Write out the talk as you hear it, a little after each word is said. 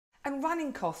And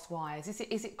running cost-wise,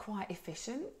 is it quite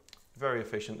efficient? Very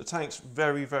efficient. The tank's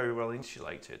very, very well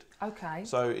insulated. Okay.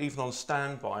 So even on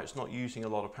standby, it's not using a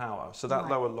lot of power. So that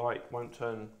lower light won't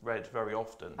turn red very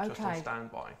often, just on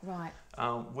standby. Right.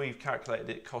 We've calculated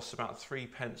it costs about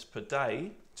 3p per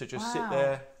day to just sit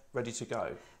there ready to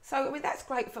go. So, I mean, that's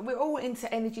great. We're all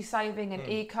into energy saving and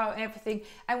eco and everything.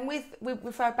 And we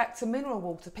refer back to mineral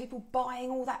water, people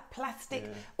buying all that plastic,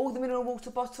 all the mineral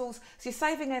water bottles. So you're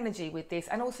saving energy with this,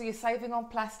 and also you're saving on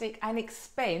plastic and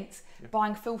expense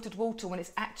buying filtered water when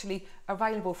it's actually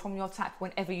available from your tap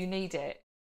whenever you need it.